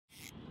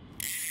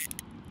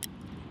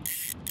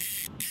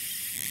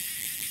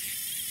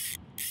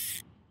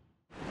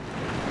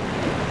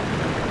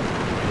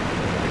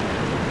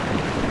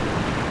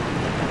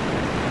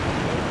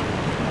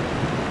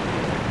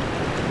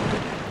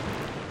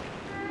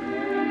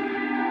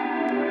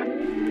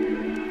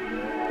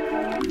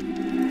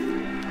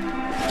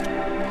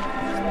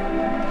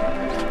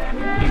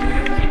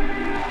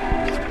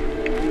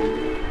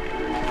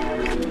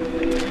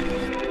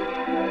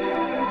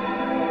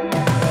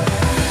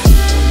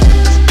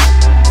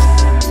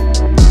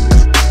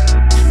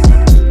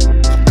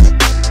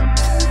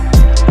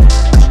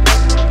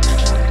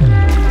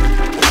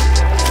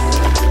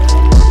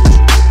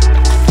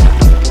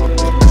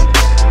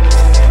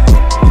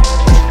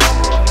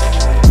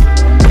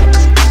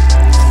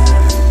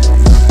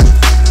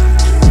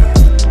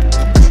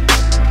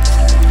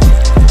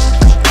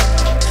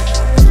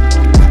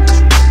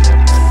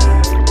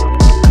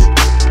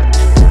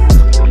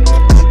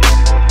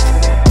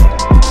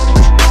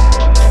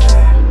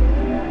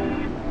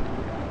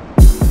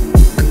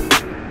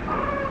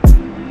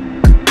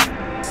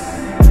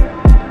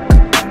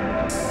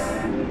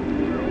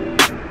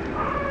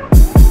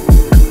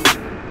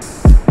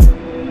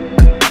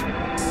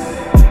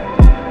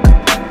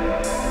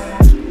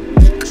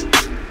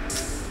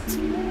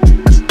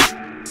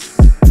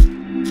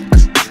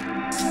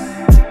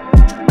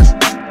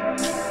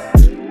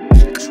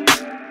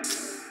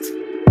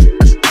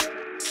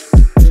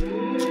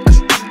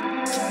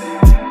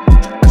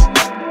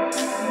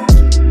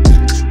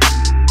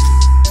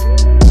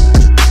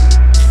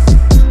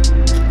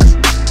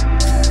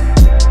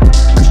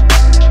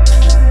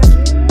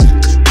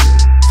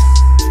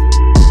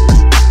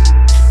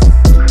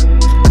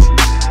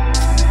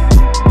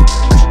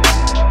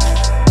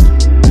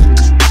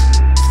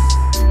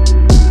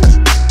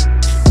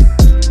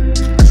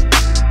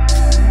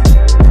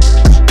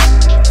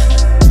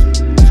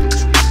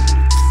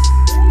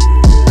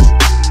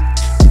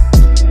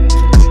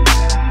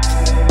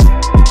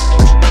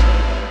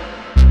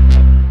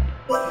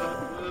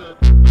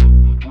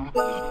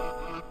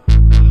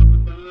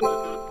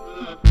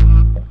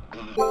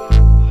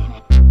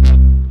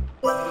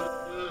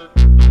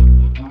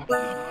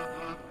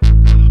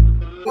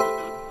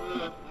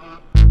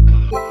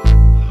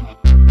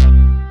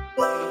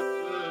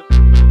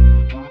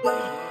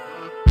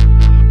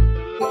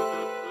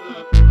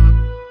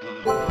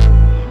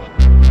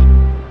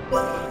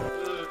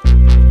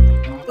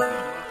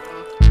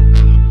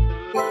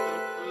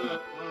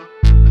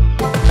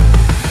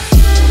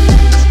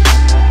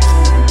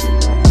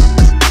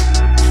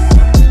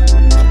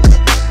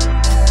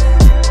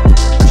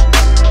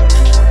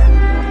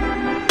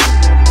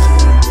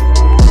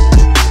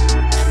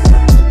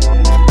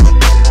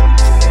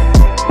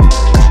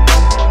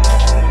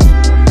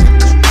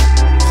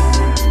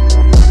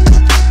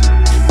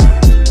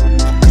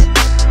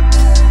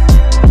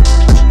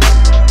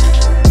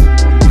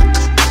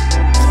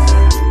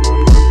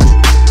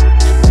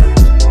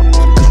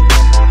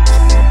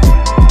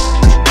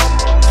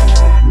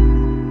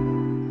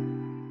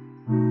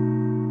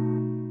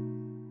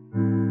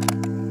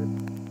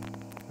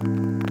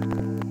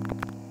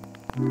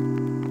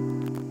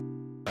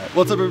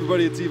What's up,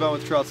 everybody? It's Yvonne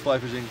with Trouts Fly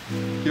Fishing,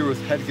 here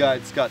with head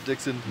guide Scott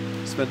Dixon.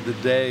 Spent the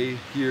day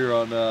here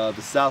on the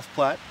South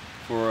Platte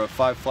for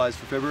 5 flies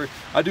for February.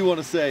 I do want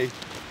to say,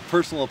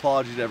 personal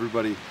apology to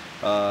everybody.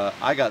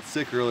 I got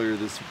sick earlier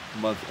this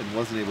month and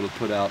wasn't able to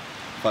put out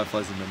 5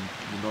 flies in the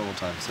normal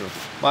time, so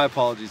my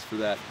apologies for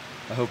that.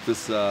 I hope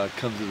this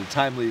comes at a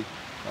timely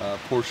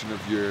portion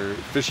of your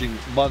fishing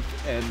month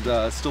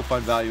and still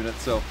find value in it.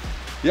 So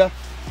yeah,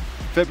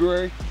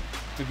 February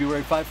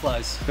 5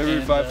 flies.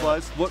 February 5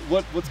 flies.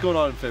 What's going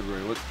on in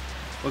February?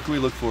 What can we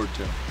look forward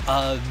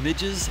to?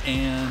 Midges,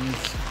 and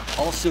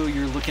also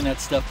you're looking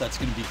at stuff that's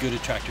going to be good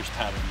attractors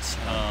patterns.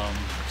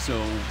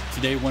 So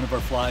today one of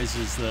our flies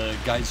is the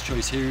Guide's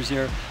Choice Hares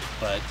here,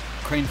 but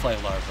cranefly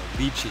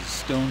larvae, leeches,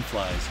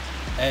 stoneflies,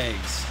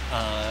 eggs,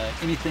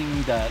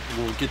 anything that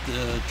will get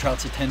the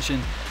trout's attention,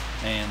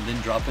 and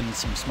then drop in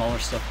some smaller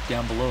stuff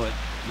down below it.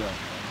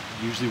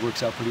 Usually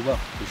works out pretty well.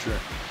 For sure.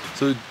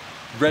 So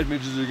red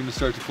midges are going to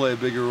start to play a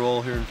bigger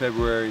role here in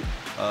February.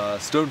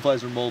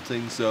 Stoneflies are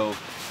molting, so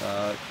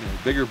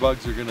bigger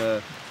bugs are going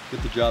to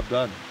get the job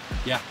done.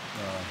 Yeah,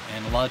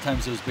 and a lot of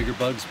times those bigger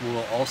bugs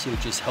will also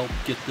just help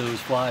get those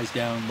flies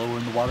down lower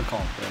in the water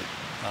column.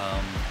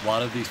 Right. A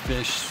lot of these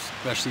fish,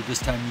 especially this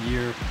time of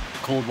year,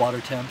 cold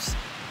water temps,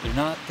 they're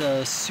not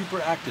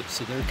super active,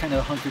 so they're kind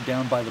of hunkered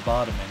down by the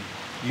bottom, and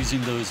using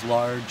those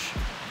large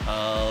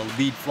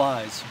lead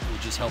flies will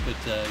just help it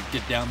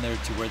get down there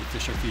to where the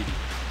fish are feeding.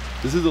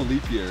 This is a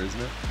leap year, isn't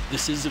it?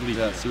 This is a leap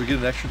year. So we get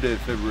an extra day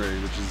of February,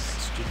 which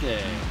is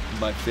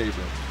my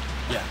favorite.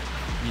 Yeah,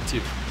 me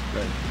too.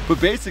 Right.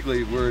 But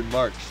basically, we're in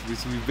March. We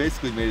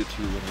basically made it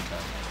through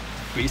wintertime.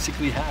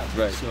 Basically have.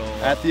 Right. So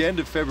at the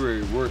end of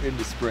February, we're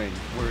into spring.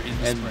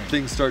 And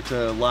things start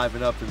to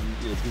liven up, and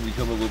it's going to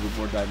become a little bit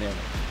more dynamic.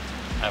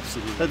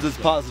 Absolutely. That's just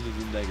positives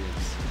and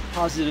negatives.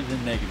 Positive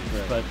and negatives.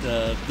 Right.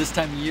 But this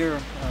time of year,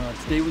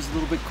 today was a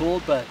little bit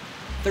cold, but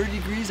 30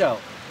 degrees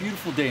out.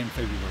 Beautiful day in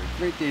February.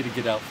 Great day to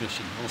get out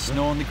fishing. A little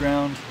snow on the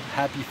ground,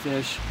 happy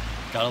fish.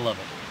 Gotta love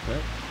it.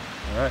 Right.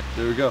 All right,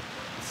 there we go.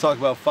 Let's talk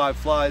about 5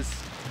 flies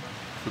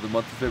for the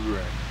month of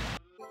February.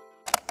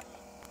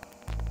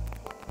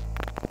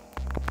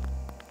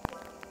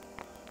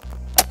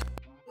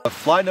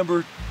 Fly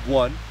number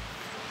 1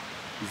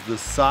 is the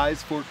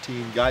size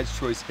 14 Guide's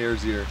Choice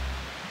Hare's Ear.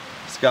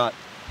 Scott,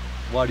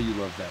 why do you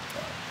love that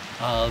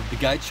fly? The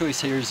Guide's Choice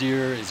Hare's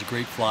Ear is a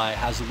great fly.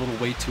 Has a little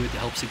weight to it that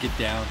helps it get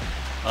down.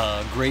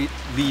 Great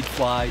lead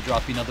fly,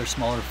 dropping other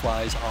smaller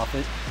flies off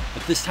it.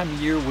 But this time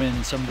of year,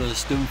 when some of the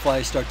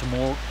stoneflies start to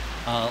molt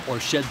or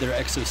shed their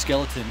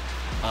exoskeleton,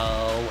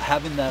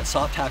 having that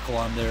soft tackle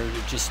on there,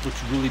 it just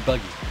looks really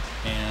buggy.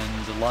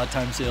 And a lot of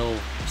times they'll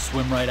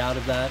swim right out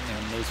of that,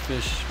 and those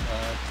fish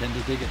tend to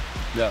dig it.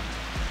 Yeah.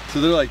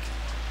 So they're like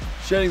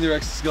shedding their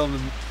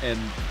exoskeleton and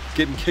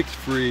getting kicked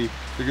free.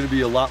 They're going to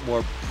be a lot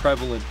more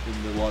prevalent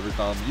in the water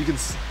column. You can,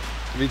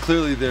 I mean,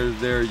 clearly they're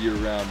there year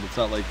round. It's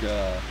not like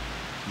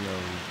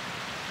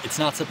it's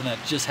not something that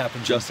just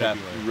happens in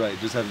February. Right,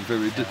 just happens in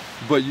February. Yeah.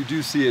 But you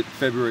do see it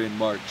February and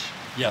March.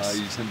 Yes.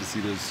 You tend to see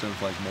those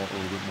stoneflies molt a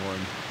little bit more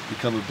and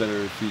become a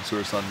better food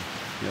source on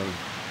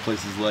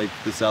places like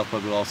the South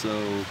Platte, but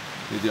also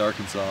the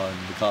Arkansas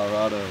and the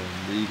Colorado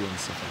and the Eagle and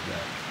stuff like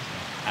that.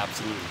 So.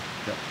 Absolutely.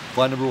 Yeah.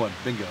 Fly number 1,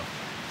 bingo.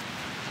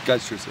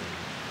 Guide's Choice Area.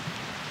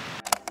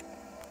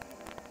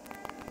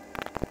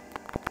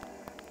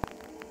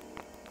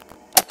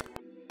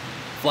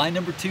 Fly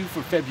number 2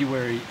 for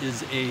February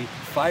is a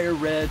fire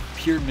red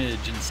pure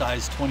midge in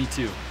size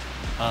 22.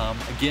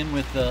 Again,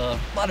 with a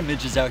lot of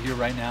midges out here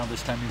right now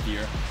this time of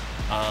year,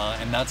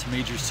 and that's a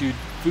major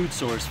food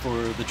source for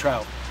the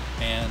trout.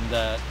 And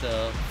that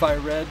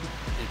fire red,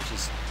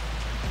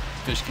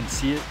 fish can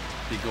see it,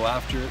 they go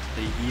after it,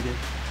 they eat it.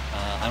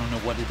 I don't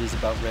know what it is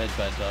about red,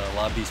 but a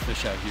lot of these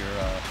fish out here,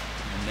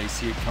 when they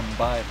see it coming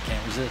by, they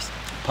can't resist.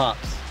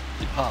 Pops.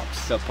 It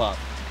pops. That pop.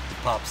 It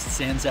pops,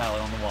 stands out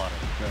on the water.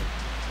 Right.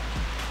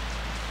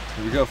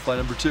 Here we go, fly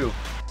number 2.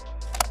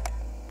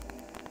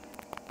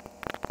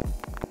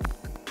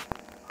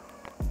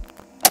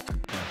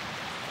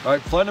 All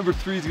right, fly number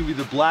 3 is going to be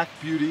the Black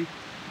Beauty,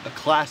 a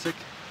classic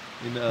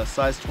in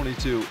size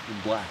 22 in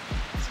black.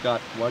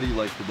 Scott, why do you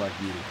like the Black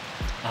Beauty?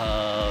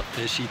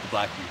 Fish eat the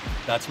Black Beauty.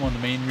 That's one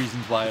of the main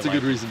reasons why it's a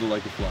good reason to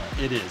like a fly.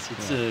 It is.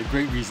 It's a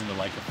great reason to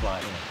like a fly.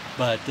 Yeah.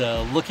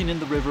 But looking in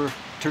the river,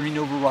 turning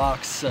over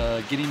rocks,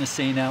 getting a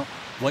seine out,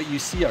 what you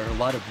see are a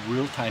lot of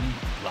real tiny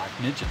black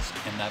midges.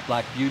 And that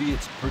Black Beauty,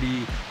 it's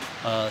pretty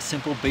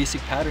simple, basic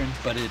pattern,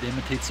 but it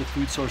imitates the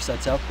food source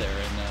that's out there,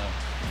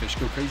 and fish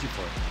go crazy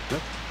for it.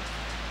 Good.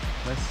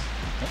 Nice.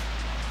 Yep.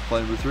 Fly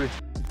number 3.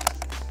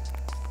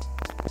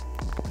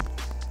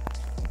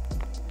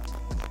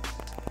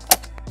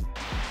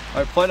 All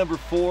right, fly number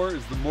 4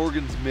 is the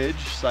Morgan's Midge,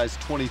 size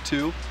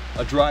 22.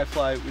 A dry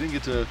fly. We didn't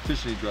get to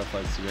fish any dry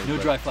flies today. No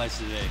dry flies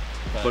today.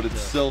 But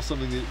it's still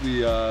something that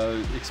we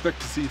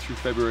expect to see through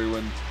February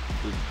when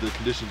the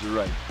conditions are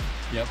right.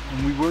 Yep,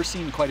 and we were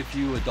seeing quite a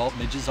few adult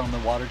midges on the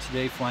water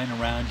today flying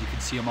around. You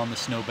could see them on the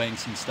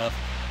snowbanks and stuff.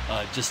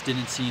 Just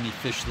didn't see any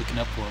fish looking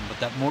up for them. But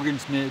that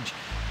Morgan's midge,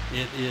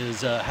 It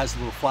is has a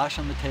little flash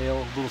on the tail,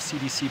 a little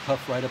CDC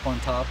puff right up on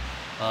top.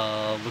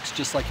 Looks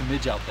just like a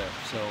midge out there.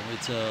 So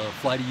it's a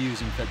fly to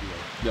use in February.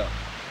 Yeah.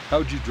 How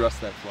would you dress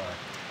that fly?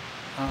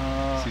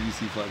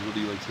 CDC flies, what do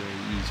you like to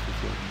use for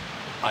floating?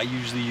 I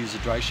usually use a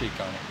dry shake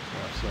on it.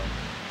 Yeah, so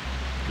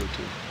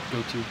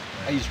go-to.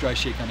 Yeah. I use dry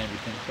shake on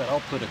everything, but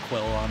I'll put a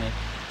quail on it,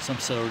 some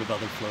sort of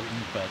other floating,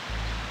 but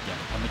yeah,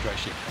 I'm a dry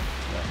shake.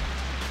 Yeah.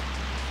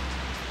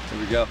 There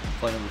we go,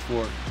 fly number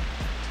 4.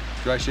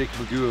 Dry shake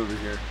Magoo over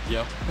here.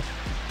 Yep,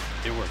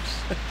 it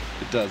works.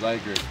 It does, I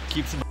agree.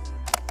 Keeps them.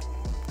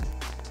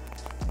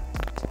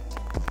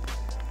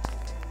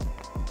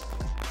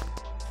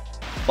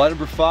 Fly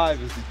number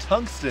 5 is the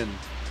Tungsten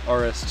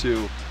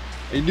RS2,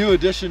 a new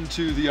addition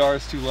to the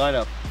RS2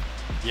 lineup.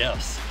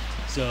 Yes,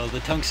 so the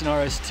Tungsten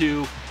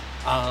RS2,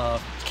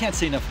 can't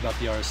say enough about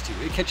the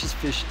RS2. It catches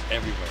fish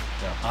everywhere.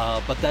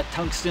 Yeah. But that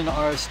Tungsten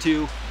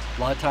RS2,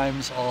 a lot of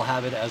times I'll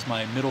have it as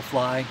my middle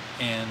fly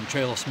and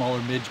trail a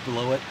smaller midge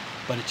below it,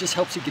 but it just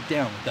helps it get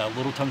down with that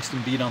little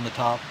tungsten bead on the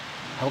top,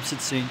 helps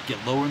it sink,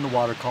 get lower in the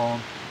water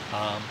column,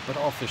 but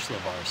all fish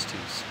love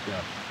RS2s.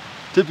 Yeah.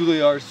 Typically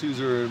RS2s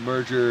are a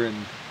merger, and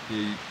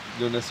you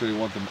don't necessarily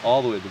want them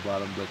all the way at the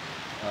bottom, but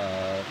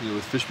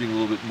with fish being a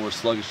little bit more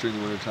sluggish during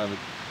the winter time, it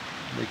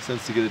makes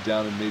sense to get it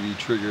down and maybe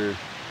trigger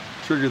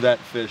that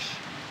fish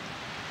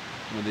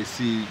when they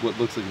see what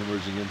looks like an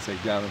emerging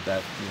insect down at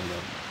that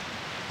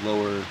the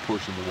lower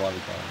portion of the water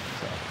column.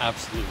 So.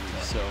 Absolutely.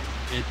 Yeah. So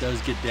it does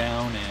get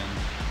down, and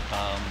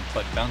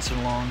but bouncing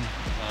along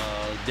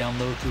down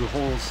low through the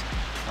holes,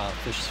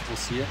 fish will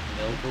see it and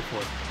they'll go for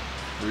it.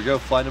 There we go,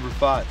 fly number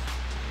 5.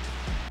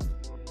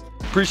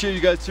 Appreciate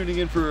you guys tuning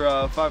in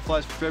for 5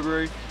 flies for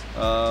February.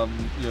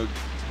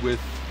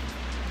 With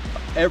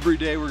every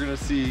day we're gonna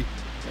see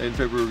in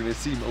February, we're gonna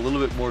see a little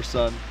bit more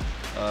sun,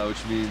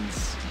 which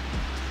means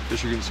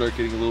fish are gonna start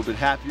getting a little bit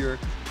happier.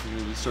 They're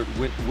gonna start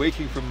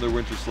waking from their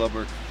winter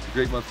slumber. It's a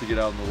great month to get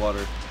out in the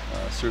water.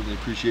 Certainly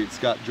appreciate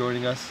Scott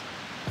joining us,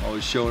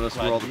 always showing us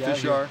where all the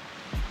fish are.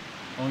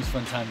 Always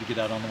fun time to get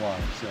out on the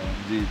water. So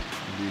indeed.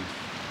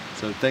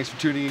 So thanks for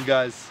tuning in,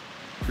 guys.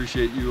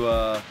 Appreciate you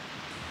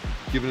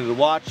giving it a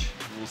watch.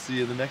 We'll see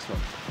you in the next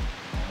one.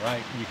 All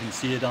right, you can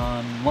see it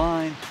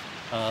online.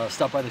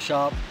 Stop by the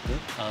shop,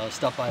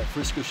 stop by a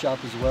Frisco shop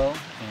as well,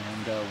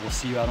 and we'll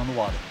see you out on the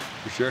water.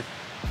 For sure.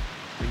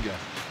 Bingo.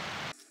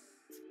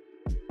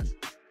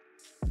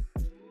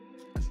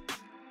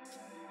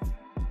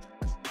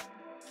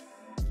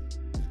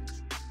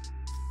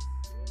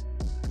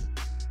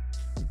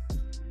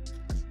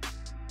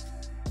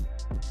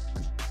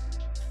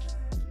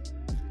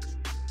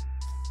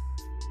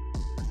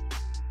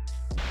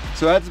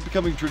 So as it's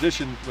becoming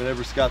tradition,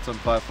 whenever Scott's on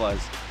 5 flies,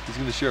 he's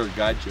going to share a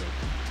guide joke.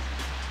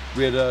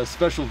 We had a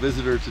special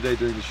visitor today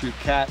during the shoot,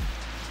 Kat.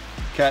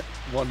 Kat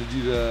wanted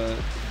you to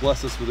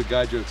bless us with a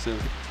guide joke, so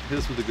hit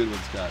us with a good one,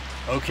 Scott.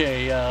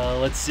 Okay,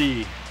 let's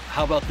see.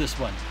 How about this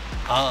one?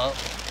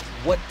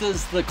 What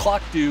does the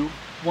clock do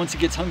once it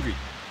gets hungry?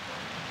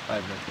 I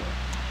have no clue.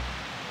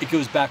 It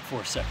goes back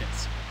 4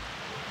 seconds.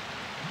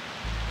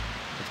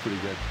 That's pretty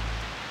good.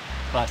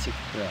 Classic.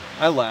 Yeah,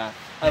 I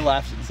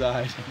laughed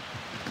inside.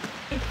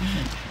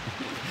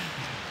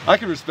 I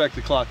can respect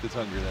the clock that's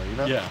hungry though, you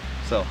know? Yeah.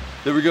 So,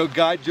 there we go,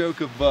 guide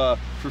joke of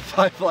for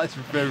 5 flies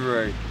for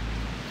February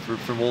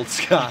from old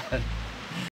Scott.